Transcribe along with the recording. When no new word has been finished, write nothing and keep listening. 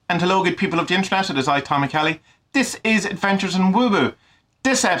And hello, good people of the internet, it is I, Tommy Kelly. This is Adventures in Woo Woo.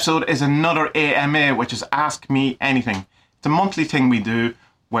 This episode is another AMA, which is Ask Me Anything. It's a monthly thing we do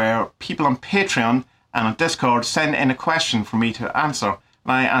where people on Patreon and on Discord send in a question for me to answer.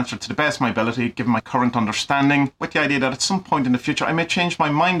 And I answer to the best of my ability, given my current understanding, with the idea that at some point in the future I may change my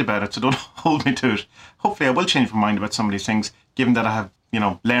mind about it, so don't hold me to it. Hopefully I will change my mind about some of these things, given that I have,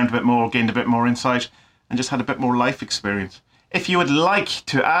 learned a bit more, gained a bit more insight, and just had a bit more life experience. If you would like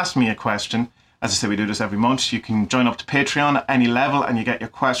to ask me a question, as I say, we do this every month, you can join up to Patreon at any level and you get your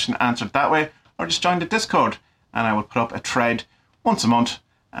question answered that way, or just join the Discord and I will put up a thread once a month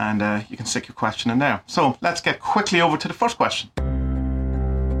and you can stick your question in there. So let's get quickly over to the first question.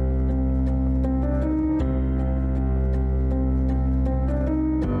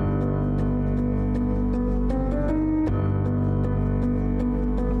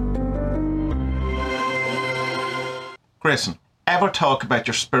 Grayson, ever talk about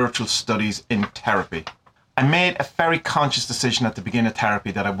your spiritual studies in therapy? I made a very conscious decision at the beginning of therapy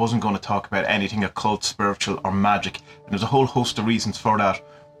that I wasn't going to talk about anything occult, spiritual or magic, and there's a whole host of reasons for that.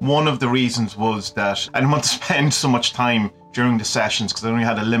 One of the reasons was that I didn't want to spend so much time during the sessions, because I only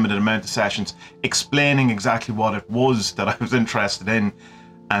had a limited amount of sessions, explaining exactly what it was that I was interested in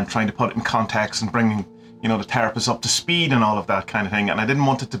and trying to put it in context and bringing, the therapist up to speed and all of that kind of thing. And I didn't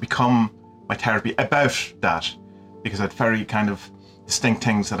want it to become my therapy about that, because I had very kind of distinct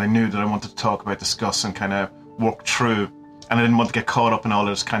things that I knew that I wanted to talk about, discuss and kind of work through. And I didn't want to get caught up in all of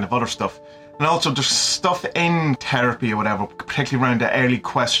this kind of other stuff. And also there's stuff in therapy or whatever, particularly around the early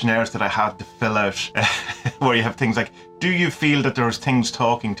questionnaires that I had to fill out, where you have things like, do you feel that there's things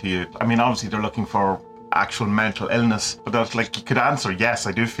talking to you? I mean, obviously they're looking for actual mental illness, but that's like, you could answer, yes,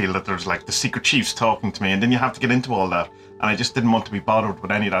 I do feel that there's like the secret chiefs talking to me, and then you have to get into all that. And I just didn't want to be bothered with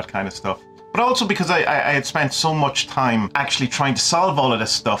any of that kind of stuff. But also because I had spent so much time actually trying to solve all of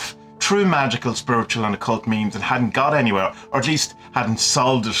this stuff through magical, spiritual and occult means and hadn't got anywhere, or at least hadn't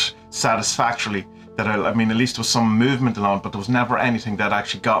solved it satisfactorily, that at least there was some movement along, but there was never anything that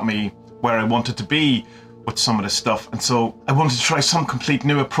actually got me where I wanted to be with some of this stuff. And so I wanted to try some complete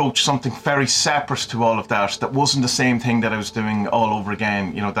new approach, something very separate to all of that wasn't the same thing that I was doing all over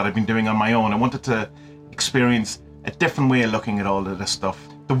again, that I'd been doing on my own. I wanted to experience a different way of looking at all of this stuff.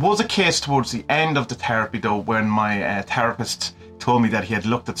 There was a case towards the end of the therapy though, when my therapist told me that he had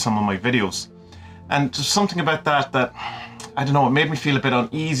looked at some of my videos. And there's something about that, I don't know, it made me feel a bit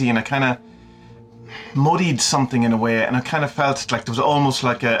uneasy, and I kind of muddied something in a way, and I kind of felt like there was almost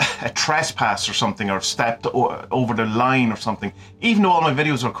like a trespass or something, or stepped over the line or something. Even though all my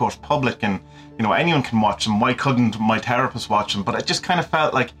videos are of course public and anyone can watch them, why couldn't my therapist watch them? But it just kind of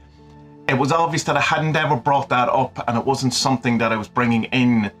felt like it was obvious that I hadn't ever brought that up, and it wasn't something that I was bringing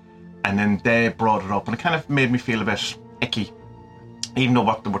in, and then they brought it up, and it kind of made me feel a bit icky, even though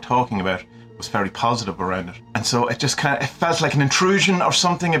what they were talking about was very positive around it. And so it just it felt like an intrusion or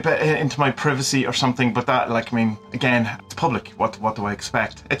something a bit into my privacy or something. But that, again, it's public. What do I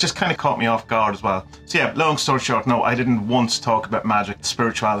expect? It just kind of caught me off guard as well. So yeah, long story short, no, I didn't once talk about magic,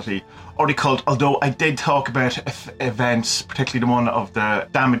 spirituality, or the cult, although I did talk about events, particularly the one of the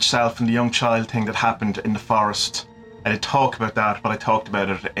damaged self and the young child thing that happened in the forest. I did talk about that, but I talked about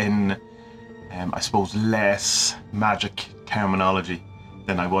it in, I suppose, less magic terminology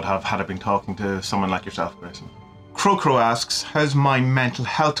than I would have had I been talking to someone like yourself, Grayson. Crow asks, how's my mental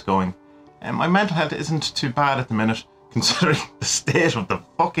health going? My mental health isn't too bad at the minute, considering the state of the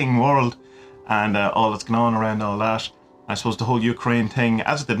fucking world and all that's going on around all that. I suppose the whole Ukraine thing,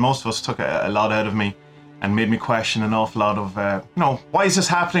 as it did most of us, took a lot out of me and made me question an awful lot of, why is this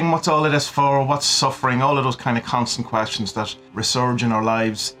happening? What's all of this for? What's suffering? All of those kind of constant questions that resurge in our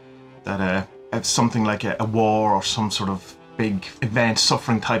lives, that it's something like a war or some sort of big event,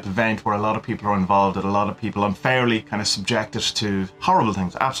 suffering type event where a lot of people are involved, and a lot of people unfairly kind of subjected to horrible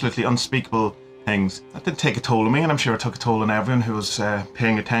things, absolutely unspeakable things. That did take a toll on me, and I'm sure it took a toll on everyone who was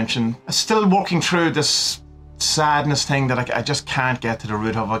paying attention. I'm still working through this sadness thing that I just can't get to the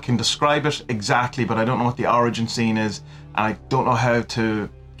root of. I can describe it exactly, but I don't know what the origin scene is, and I don't know how to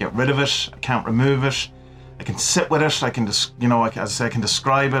get rid of it. I can't remove it. I can sit with it. I can as I say, I can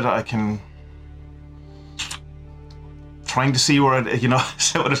describe it. I can trying to see where it,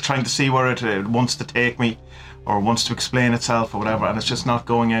 sit with it, trying to see where it wants to take me or wants to explain itself or whatever, and it's just not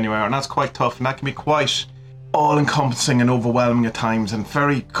going anywhere, and that's quite tough, and that can be quite all-encompassing and overwhelming at times, and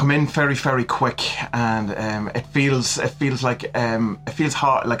come in very, very quick, and it feels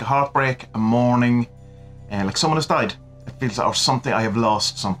hard, like a heartbreak, a mourning, like someone has died. It feels, or something, I have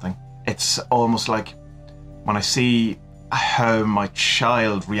lost something. It's almost like when I see how my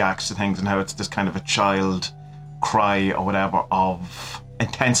child reacts to things and how it's this kind of a child cry or whatever of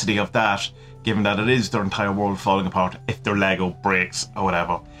intensity of that, given that it is their entire world falling apart if their Lego breaks or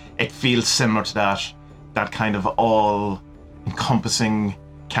whatever. It feels similar to that kind of all-encompassing,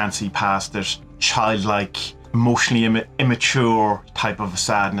 can't see past it, childlike, emotionally immature type of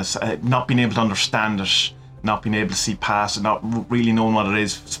sadness, not being able to understand it, not being able to see past it, not really knowing what it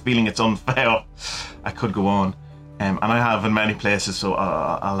is, feeling it's unfair. I could go on. And I have in many places, so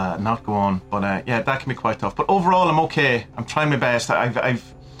I'll not go on. But yeah, that can be quite tough. But overall, I'm okay. I'm trying my best.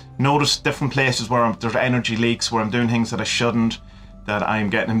 I've noticed different places where there's energy leaks, where I'm doing things that I shouldn't, that I'm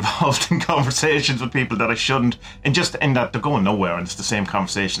getting involved in conversations with people that I shouldn't, and just in that they're going nowhere, and it's the same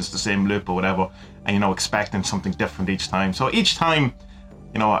conversation, it's the same loop or whatever, and expecting something different each time. So each time,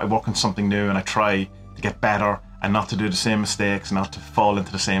 I work on something new and I try to get better and not to do the same mistakes, not to fall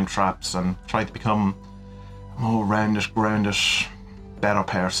into the same traps, and try to become a more rounded, grounded, better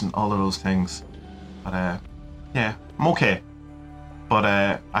person, all of those things. But yeah, I'm okay. But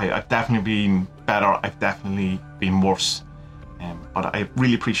I've definitely been better, I've definitely been worse. But I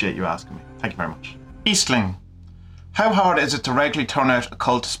really appreciate you asking me. Thank you very much. Eastling. How hard is it to regularly turn out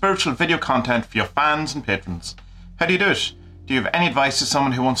occult spiritual video content for your fans and patrons? How do you do it? Do you have any advice to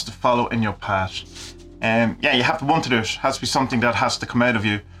someone who wants to follow in your path? Yeah, you have to want to do it. It has to be something that has to come out of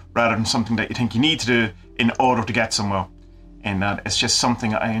you rather than something that you think you need to do in order to get somewhere. And that it's just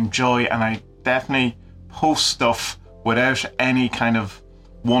something I enjoy, and I definitely post stuff without any kind of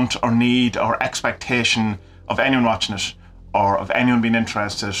want or need or expectation of anyone watching it, or of anyone being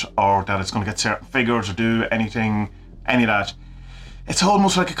interested, or that it's going to get certain figures or do anything, any of that. It's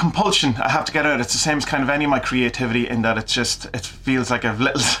almost like a compulsion. I have to get out. It's the same as kind of any of my creativity, in that it feels like I've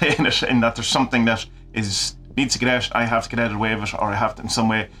little say in it, in that there's something that needs to get out. I have to get out of the way of it, or I have to in some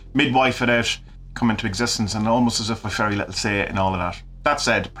way midwife it out, come into existence, and almost as if I very little say in all of that. That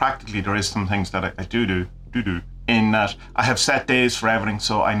said, practically there is some things that I do in that I have set days for everything,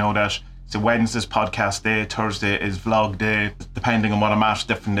 so I know that so Wednesday's podcast day, Thursday is vlog day, depending on what I'm at,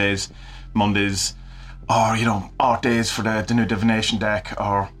 different days, Mondays, or art days for the new divination deck,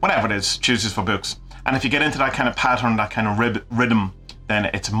 or whatever it is, Tuesdays for books. And if you get into that kind of pattern, that kind of rhythm, then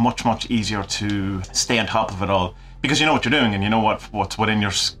it's much easier to stay on top of it all, because you know what you're doing and you know what's within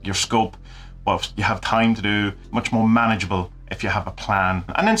your scope, what you have time to do, much more manageable if you have a plan.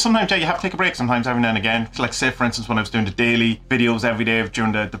 And then sometimes, you have to take a break sometimes every now and again. Like, say, for instance, when I was doing the daily videos every day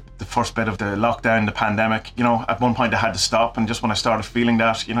during the first bit of the lockdown, the pandemic, at one point I had to stop, and just when I started feeling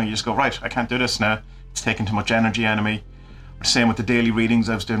that, you just go, right, I can't do this now. It's taking too much energy out of me. Same with the daily readings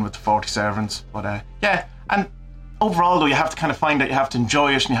I was doing with the 40 Servants. But yeah, and overall though, you have to kind of find that you have to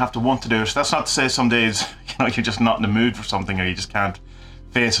enjoy it and you have to want to do it. That's not to say some days, you're just not in the mood for something, or you just can't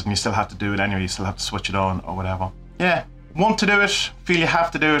face it and you still have to do it anyway. You still have to switch it on or whatever. Yeah. Want to do it, feel you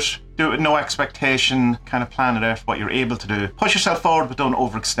have to do it with no expectation, kind of plan it out, what you're able to do. Push yourself forward, but don't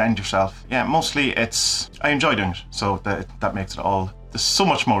overextend yourself. Yeah, mostly I enjoy doing it, so that makes it all so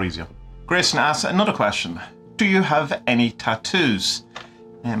much more easier. Grayson asks another question. Do you have any tattoos?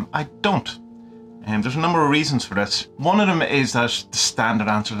 I don't. There's a number of reasons for this. One of them is that the standard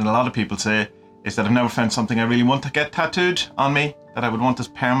answer that a lot of people say is that I've never found something I really want to get tattooed on me, that I would want as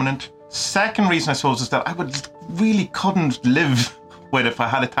permanent. Second reason, I suppose, is that I couldn't live with if I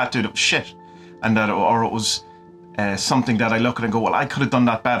had a tattoo that was shit, and that, or it was something that I look at and go, well, I could have done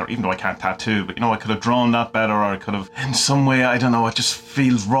that better, even though I can't tattoo, but I could have drawn that better, or I could have, in some way, I don't know, it just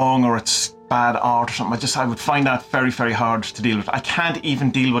feels wrong, or it's bad art or something. I would find that very, very hard to deal with. I can't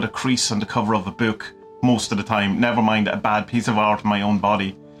even deal with a crease on the cover of a book most of the time, never mind a bad piece of art in my own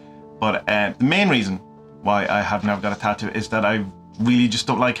body. But the main reason why I have never got a tattoo is that I really just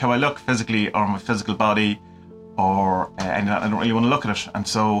don't like how I look physically, or my physical body, or and I don't really want to look at it. And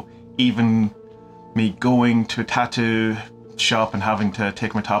so even me going to a tattoo shop and having to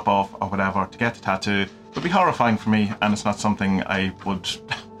take my top off or whatever to get the tattoo would be horrifying for me, and it's not something I would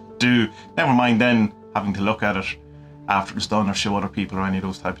do. Never mind then having to look at it after it's done or show other people or any of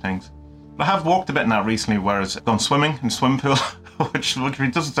those type of things. But I have walked a bit in that recently, whereas I've gone swimming in a swim pool, which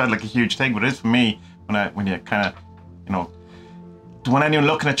doesn't sound like a huge thing, but it is for me when you kind of, when anyone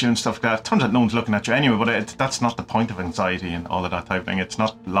looking at you and stuff like that. It turns out no one's looking at you anyway, but that's not the point of anxiety and all of that type of thing. It's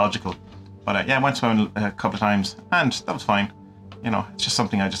not logical. But yeah, I went swimming a couple of times and that was fine. It's just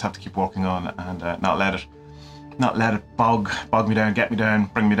something I just have to keep working on and not let it bog me down, get me down,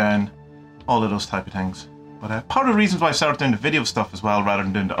 bring me down, all of those type of things. But part of the reasons why I started doing the video stuff as well rather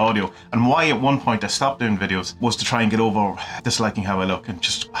than doing the audio, and why at one point I stopped doing videos, was to try and get over disliking how I look and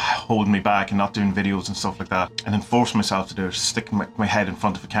just holding me back and not doing videos and stuff like that, and then force myself to do it, stick my head in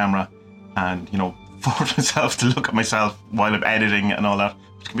front of a camera and, force myself to look at myself while I'm editing and all that,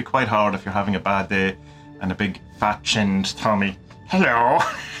 which can be quite hard if you're having a bad day and a big fat-chinned Tommy Hello,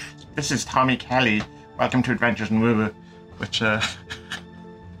 this is Tommy Kelly. Welcome to Adventures in Woo Woo, which, it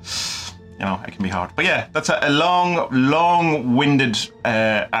can be hard. But yeah, that's a long-winded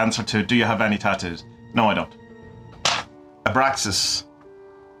answer to, do you have any tattoos? No, I don't. Abraxas.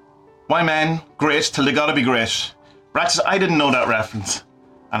 Why men great till they gotta be great. Abraxas, I didn't know that reference,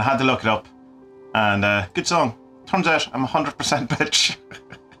 and I had to look it up. And good song. Turns out I'm 100% bitch.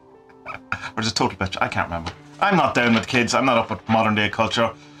 Or just total bitch, I can't remember. I'm not down with kids, I'm not up with modern day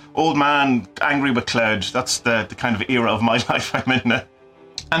culture. Old man, angry with cloud, that's the kind of era of my life I'm in now.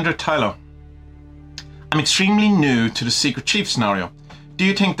 Andrew Tyler. I'm extremely new to the Secret Chief scenario. Do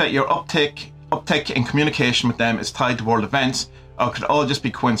you think that your uptake in communication with them is tied to world events, or could it all just be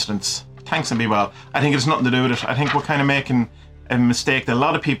coincidence? Thanks and be well. I think it has nothing to do with it. I think we're kind of making a mistake that a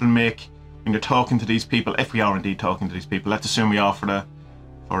lot of people make when you're talking to these people, if we are indeed talking to these people. Let's assume we are for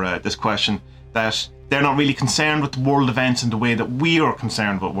this question, that they're not really concerned with world events in the way that we are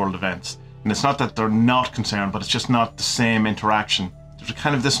concerned with world events. And it's not that they're not concerned, but it's just not the same interaction. There's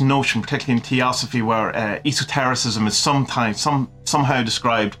kind of this notion, particularly in Theosophy, where esotericism is somehow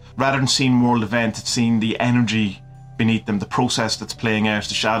described, rather than seeing world events, it's seeing the energy beneath them, the process that's playing out,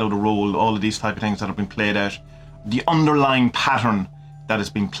 the shadow, the role, all of these type of things that have been played out, the underlying pattern that has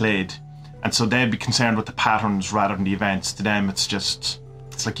been played. And so they'd be concerned with the patterns rather than the events. To them, it's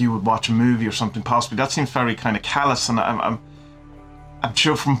like you would watch a movie or something, possibly. That seems very kind of callous, and I'm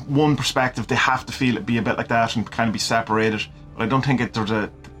sure from one perspective they have to feel it be a bit like that and kind of be separated. But I don't think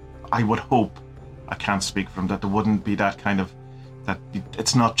I would hope, I can't speak for them, that there wouldn't be that kind of, that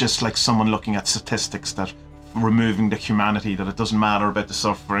it's not just like someone looking at statistics, that removing the humanity, that it doesn't matter about the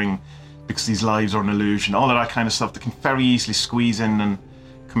suffering because these lives are an illusion, all of that kind of stuff that can very easily squeeze in and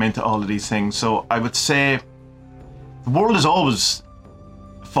come into all of these things. So I would say the world is always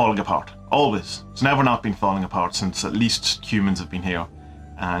falling apart. Always. It's never not been falling apart since at least humans have been here.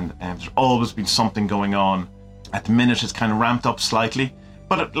 And there's always been something going on. At the minute it's kind of ramped up slightly,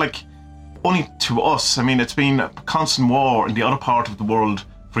 but only to us. I mean, it's been a constant war in the other part of the world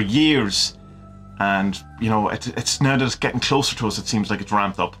for years. And, it's now that it's getting closer to us, it seems like it's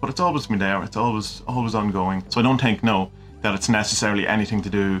ramped up. But it's always been there. It's always ongoing. So I don't think, no, that it's necessarily anything to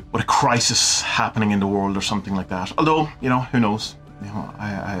do with a crisis happening in the world or something like that. Although, who knows?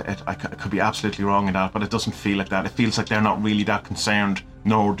 I could be absolutely wrong in that, but it doesn't feel like that. It feels like they're not really that concerned,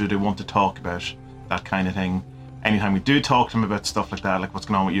 nor do they want to talk about that kind of thing. Anytime we do talk to them about stuff like that, like what's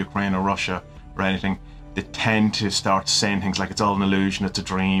going on with Ukraine or Russia or anything, they tend to start saying things like it's all an illusion, it's a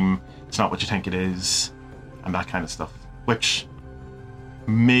dream, it's not what you think it is, and that kind of stuff, which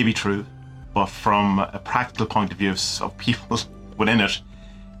may be true, but from a practical point of view of people within it,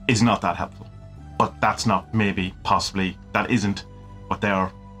 is not that helpful. But that's not, maybe, possibly, that isn't what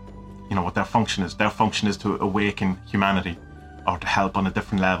their function is. Their function is to awaken humanity, or to help on a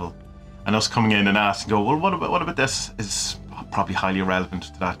different level. And us coming in and asking, well, what about this, is probably highly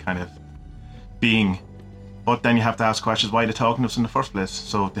irrelevant to that kind of being. But then you have to ask questions, why are they talking to us in the first place?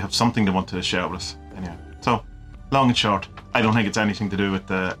 So they have something they want to share with us. Anyway, so long and short, I don't think it's anything to do with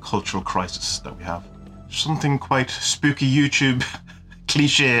the cultural crisis that we have. There's something quite spooky YouTube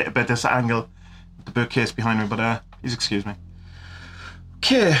cliche about this angle, the bookcase behind me, but please excuse me.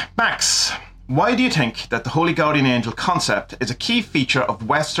 Okay, Max. Why do you think that the Holy Guardian Angel concept is a key feature of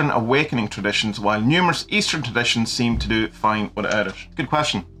Western awakening traditions, while numerous Eastern traditions seem to do fine without it? Good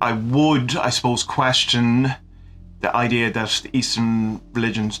question. I would, I suppose, question the idea that the Eastern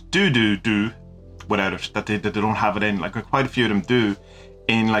religions do without it, that they don't have it in. Like, quite a few of them do.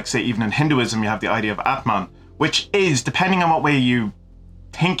 In, like, say, even in Hinduism, you have the idea of Atman, which is, depending on what way you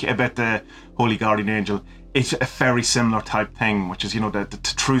think about the Holy Guardian Angel, it's a very similar type thing, which is,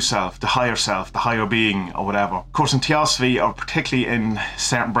 the true self, the higher being, or whatever. Of course, in Theosophy, or particularly in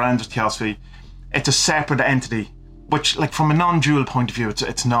certain brands of Theosophy, it's a separate entity, which, like, from a non-dual point of view,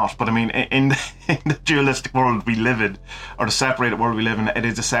 it's not. But I mean, in the dualistic world we live in, or the separated world we live in, it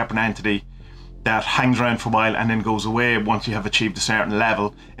is a separate entity that hangs around for a while and then goes away once you have achieved a certain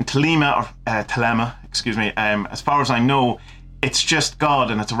level. In Thelema, as far as I know, it's just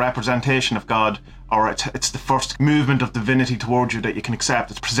God, and it's a representation of God, or it's the first movement of divinity towards you that you can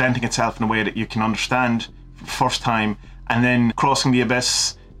accept. It's presenting itself in a way that you can understand for the first time, and then crossing the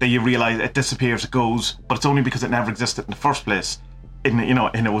abyss, that you realise it disappears, it goes, but it's only because it never existed in the first place. And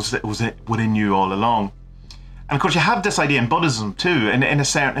it was within you all along. And of course, you have this idea in Buddhism too, in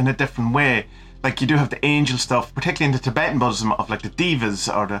a different way. Like, you do have the angel stuff, particularly in the Tibetan Buddhism, of like the devas,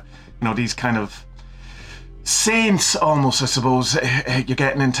 or the these kind of saints almost, I suppose. You're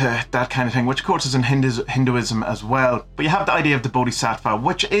getting into that kind of thing, which of course is in Hinduism as well. But you have the idea of the bodhisattva,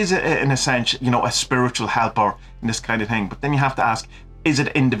 which is in a sense, a spiritual helper in this kind of thing. But then you have to ask, is it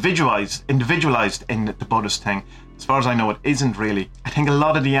individualized in the Buddhist thing? As far as I know, it isn't really. I think a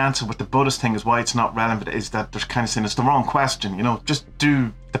lot of the answer with the Buddhist thing is why it's not relevant is that they're kind of saying it's the wrong question. Just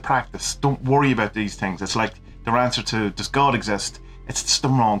do the practice. Don't worry about these things. It's like their answer to, does God exist? It's just the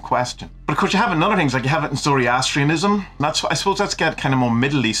wrong question. But of course you have it in other things, like you have it in Zoroastrianism. I suppose that's get kind of more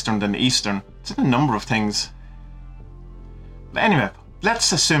Middle Eastern than Eastern. It's in a number of things. But anyway,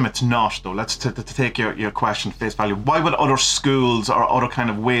 let's assume it's not, though. Let's to take your question face value. Why would other schools or other kind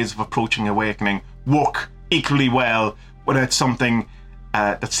of ways of approaching awakening work equally well without something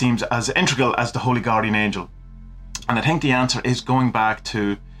that seems as integral as the Holy Guardian Angel? And I think the answer is going back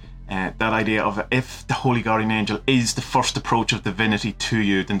to that idea of, if the Holy Guardian Angel is the first approach of divinity to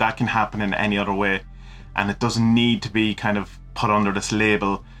you, then that can happen in any other way. And it doesn't need to be kind of put under this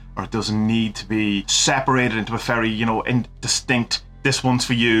label, or it doesn't need to be separated into a very, distinct, this one's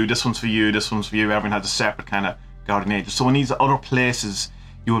for you, this one's for you, this one's for you. Everyone has a separate kind of guardian angel. So in these other places,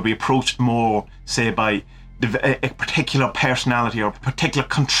 you will be approached more, say, by a particular personality or a particular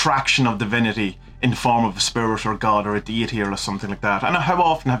contraction of divinity in the form of a spirit or God or a deity or something like that. And how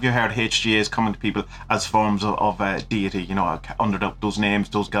often have you heard HGAs coming to people as forms of deity, under those names,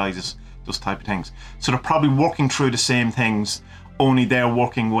 those guises, those type of things. So they're probably working through the same things, only they're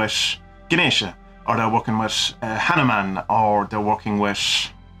working with Ganesha, or they're working with Hanuman, or they're working with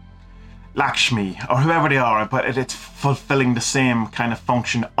Lakshmi, or whoever they are, but it's fulfilling the same kind of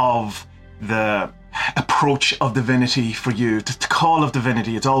function of the approach of divinity for you. The call of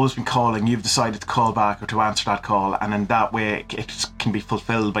divinity, it's always been calling. You've decided to call back or to answer that call, and in that way it can be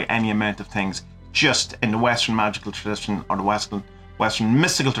fulfilled by any amount of things. Just in the Western magical tradition, or the Western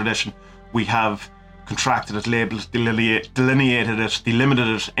mystical tradition, we have contracted it, labelled it, delineated it, delimited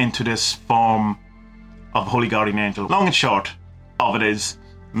it into this form of Holy Guardian Angel. Long and short of it is,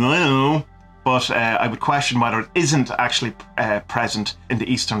 I don't know, but I would question whether it isn't actually present in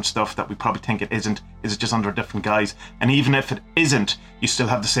the Eastern stuff that we probably think it isn't. Is it just under a different guise? And even if it isn't, you still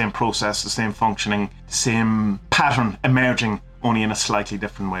have the same process, the same functioning, the same pattern emerging, only in a slightly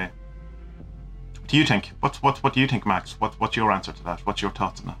different way. What do you think? What do you think, Max? What's your answer to that? What's your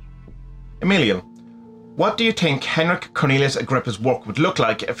thoughts on that? Emilio, what do you think Henrik Cornelius Agrippa's work would look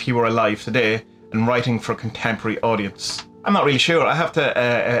like if he were alive today and writing for a contemporary audience? I'm not really sure. I have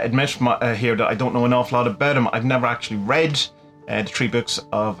to admit here that I don't know an awful lot about him. I've never actually read the 3 books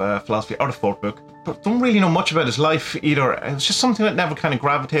of philosophy, or the 4th book, but don't really know much about his life either. It was just something that never kind of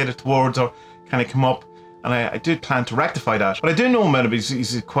gravitated towards or kind of come up, and I did plan to rectify that. But I do know him about him.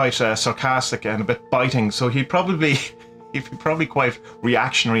 He's quite sarcastic and a bit biting, so he'd probably quite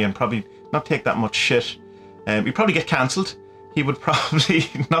reactionary and probably not take that much shit. He'd probably get cancelled. He would probably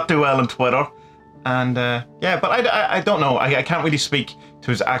not do well on Twitter. And but I don't know. I can't really speak to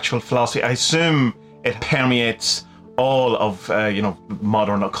his actual philosophy. I assume it permeates all of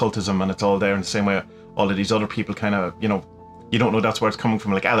modern occultism, and it's all there in the same way all of these other people kind of, you don't know that's where it's coming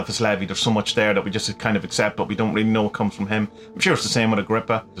from, like Eliphas Levi. There's so much there that we just kind of accept, but we don't really know it comes from him. I'm sure it's the same with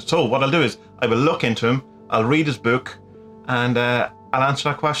Agrippa. So what I'll do is I will look into him, I'll read his book, and I'll answer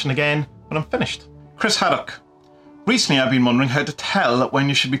that question again when I'm finished. Chris Haddock. Recently I've been wondering how to tell when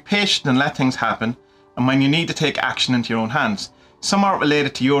you should be patient and let things happen, and when you need to take action into your own hands. Somewhat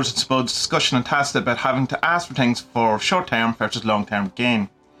related to yours and Spud's discussion and Tacit about having to ask for things for short-term versus long-term gain.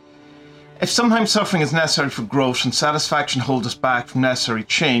 If sometimes suffering is necessary for growth and satisfaction holds us back from necessary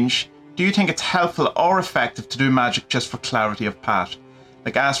change, do you think it's helpful or effective to do magic just for clarity of path?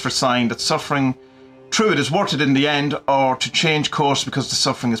 Like ask for a sign that suffering through it is worth it in the end, or to change course because the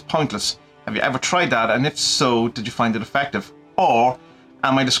suffering is pointless? Have you ever tried that, and if so, did you find it effective? Or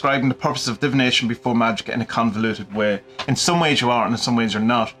am I describing the purpose of divination before magic in a convoluted way? In some ways you are, and in some ways you're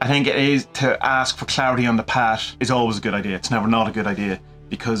not. I think it is to ask for clarity on the path is always a good idea. It's never not a good idea,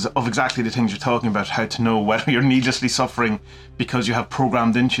 because of exactly the things you're talking about. How to know whether you're needlessly suffering because you have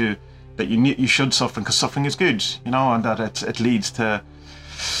programmed into you that you should suffer because suffering is good, and that it leads to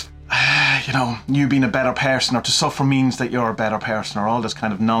you being a better person, or to suffer means that you're a better person, or all this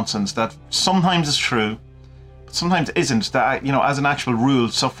kind of nonsense that sometimes is true, but sometimes isn't. That, as an actual rule,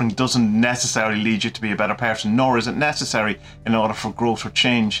 suffering doesn't necessarily lead you to be a better person, nor is it necessary in order for growth or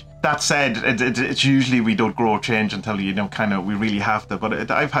change. That said, it's usually we don't grow or change until, we really have to. But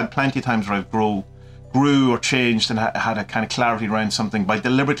I've had plenty of times where I've grew or changed and had a kind of clarity around something by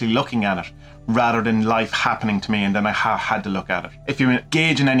deliberately looking at it, rather than life happening to me and then I had to look at it. If you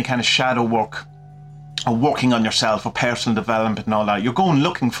engage in any kind of shadow work or working on yourself or personal development and all that, you're going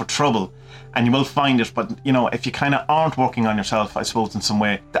looking for trouble and you will find it. But, you know, if you kind of aren't working on yourself, I suppose, in some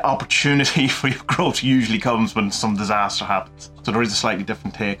way, the opportunity for your growth usually comes when some disaster happens. So there is a slightly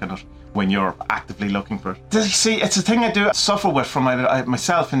different take on it when you're actively looking for it. You see, it's a thing I do suffer with from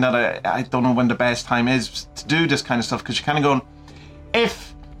myself, in that I don't know when the best time is to do this kind of stuff, because you're kind of going,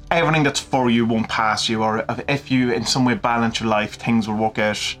 if everything that's for you won't pass you, or if you in some way balance your life, things will work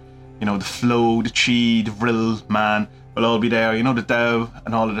out. You know, the flow, the chi, the vril, man will all be there, you know, the Tao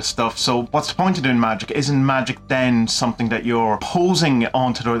and all of this stuff. So what's the point of doing magic? Isn't magic then something that you're posing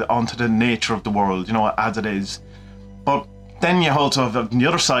onto the nature of the world, you know, as it is? But then you also have the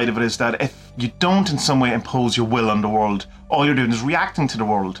other side of it, is that if you don't in some way impose your will on the world, all you're doing is reacting to the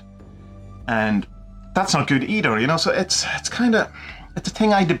world. And that's not good either, you know. So it's a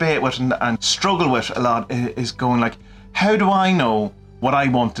thing I debate with and struggle with a lot, is going like, how do I know what I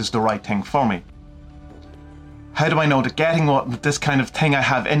want is the right thing for me? How do I know that getting this kind of thing I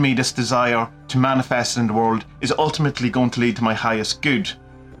have in me, this desire to manifest in the world, is ultimately going to lead to my highest good?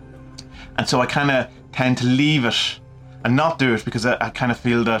 And so I kind of tend to leave it and not do it, because I kind of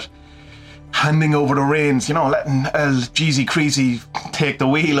feel that handing over the reins, you know, letting Jeezy Creasy take the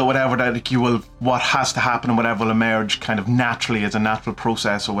wheel or whatever, that what has to happen and whatever will emerge kind of naturally as a natural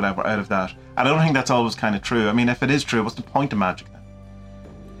process or whatever out of that. And I don't think that's always kind of true. I mean, if it is true, what's the point of magic then?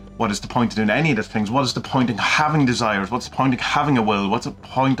 What is the point of doing any of these things? What is the point of having desires? What's the point of having a will? What's the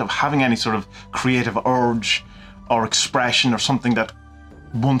point of having any sort of creative urge or expression or something that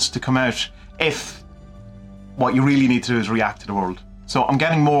wants to come out, if what you really need to do is react to the world? So I'm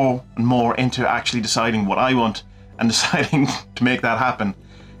getting more and more into actually deciding what I want and deciding to make that happen,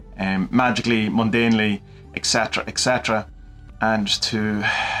 magically, mundanely, etc., etc., and to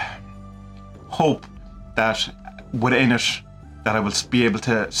hope that within it, that I will be able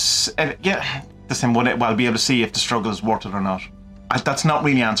to, I'll be able to see if the struggle is worth it or not. That's not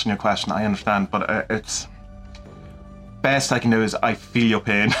really answering your question, I understand, but it's best I can do is I feel your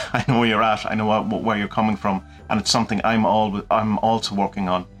pain. I know where you're at. I know where you're coming from, and it's something I'm also working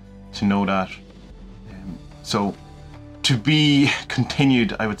on, to know that. So to be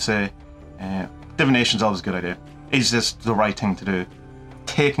continued, I would say, divination is always a good idea. Is this the right thing to do?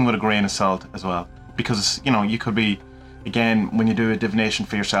 Taking with a grain of salt as well, because, you know, you could be, again, when you do a divination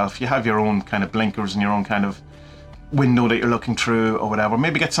for yourself, you have your own kind of blinkers and your own kind of window that you're looking through or whatever.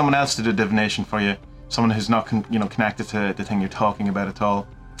 Maybe get someone else to do divination for you, someone who's not connected to the thing you're talking about at all,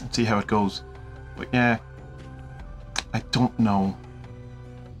 and see how it goes. But yeah, I don't know.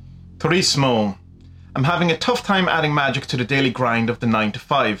 Therese Mo, I'm having a tough time adding magic to the daily grind of the 9 to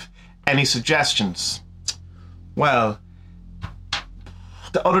 5. Any suggestions? Well,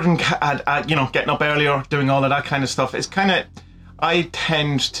 other than getting up earlier, doing all of that kind of stuff, is kind of, I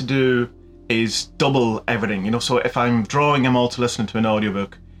tend to do is double everything, you know. So if I'm drawing, I'm also listening to an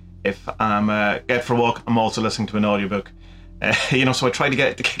audiobook. If I'm get for a walk, I'm also listening to an audiobook. So I try to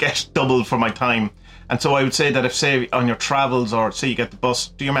get double for my time. And so I would say that if, say, on your travels, or say you get the bus,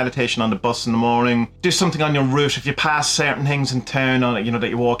 do your meditation on the bus in the morning, do something on your route. If you pass certain things in town, that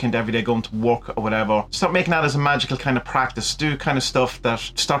you walk into every day going to work or whatever, start making that as a magical kind of practice. Do kind of stuff that,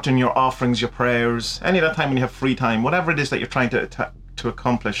 start doing your offerings, your prayers, any of that time when you have free time, whatever it is that you're trying to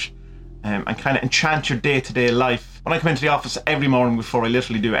accomplish, and kind of enchant your day-to-day life. When I come into the office every morning, before I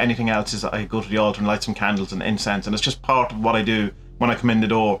literally do anything else, is I go to the altar and light some candles and incense, and it's just part of what I do when I come in the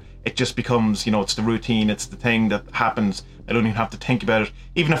door. It just becomes, it's the routine, it's the thing that happens. I don't even have to think about it.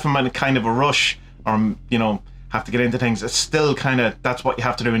 Even if I'm in a kind of a rush, or, have to get into things, it's still kind of, that's what you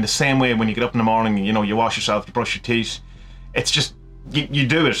have to do. In the same way, when you get up in the morning, you wash yourself, you brush your teeth, it's just, you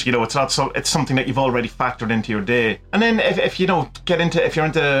do it, it's not so, it's something that you've already factored into your day. And then if you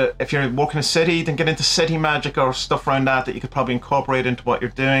if you're working a city, then get into city magic or stuff around that you could probably incorporate into what you're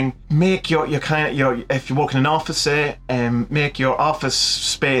doing. Make your kind of, if you work in an office, say, make your office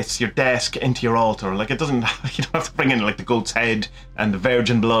space, your desk, into your altar. Like, it doesn't, you don't have to bring in like the goat's head and the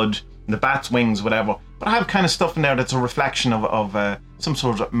virgin blood and the bat's wings, whatever. But I have kind of stuff in there that's a reflection of some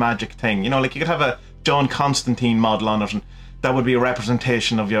sort of magic thing. Like you could have a John Constantine model on it, and that would be a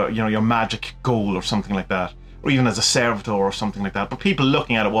representation of your magic goal or something like that, or even as a servitor or something like that. But people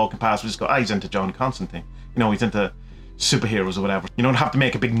looking at it walking past would just go, he's into John Constantine, he's into superheroes or whatever. You don't have to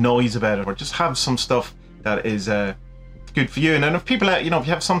make a big noise about it, or just have some stuff that is good for you. And then if people, if you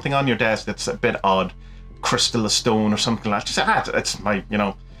have something on your desk that's a bit odd, crystal, a stone or something like that, just say, it's my,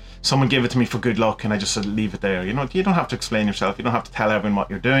 someone gave it to me for good luck, and I just leave it there. You don't have to explain yourself. You don't have to tell everyone what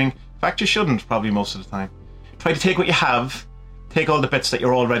you're doing. In fact, you shouldn't, probably most of the time. Try to take what you have, take all the bits that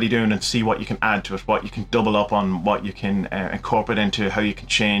you're already doing, and see what you can add to it, what you can double up on, what you can incorporate into, how you can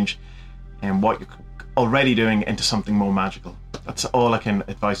change, and what you already doing into something more magical. That's all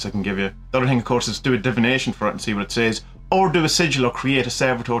advice I can give you. The other thing, of course, is do a divination for it and see what it says, or do a sigil or create a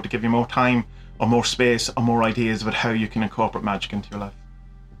servitor to give you more time or more space or more ideas about how you can incorporate magic into your life.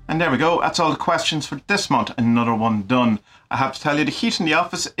 And there we go, that's all the questions for this month. Another one done. I have to tell you, the heat in the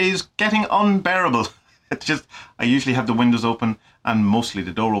office is getting unbearable. It's just, I usually have the windows open and mostly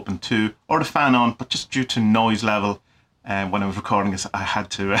the door open too, or the fan on, but just due to noise level, when I was recording this, I had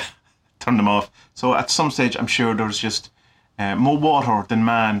to turn them off. So at some stage, I'm sure there's just more water than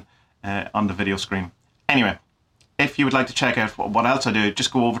man on the video screen. Anyway, if you would like to check out what else I do,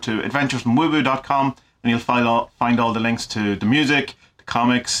 just go over to adventuresfromwoowoo.com and you'll find all the links to the music, the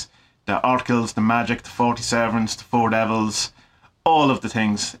comics, the articles, the magic, the 40 servants, the 4 devils, all of the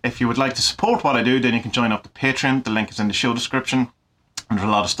things. If you would like to support what I do, then you can join up the Patreon. The link is in the show description. And there's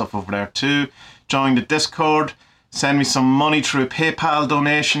a lot of stuff over there too. Join the Discord. Send me some money through a PayPal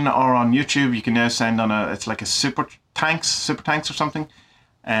donation, or on YouTube you can now send on it's like a super thanks or something.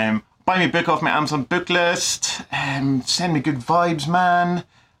 Buy me a book off my Amazon book list. Send me good vibes, man.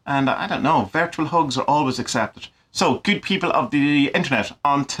 And I don't know, virtual hugs are always accepted. So, good people of the internet,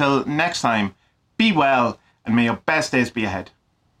 until next time, be well and may your best days be ahead.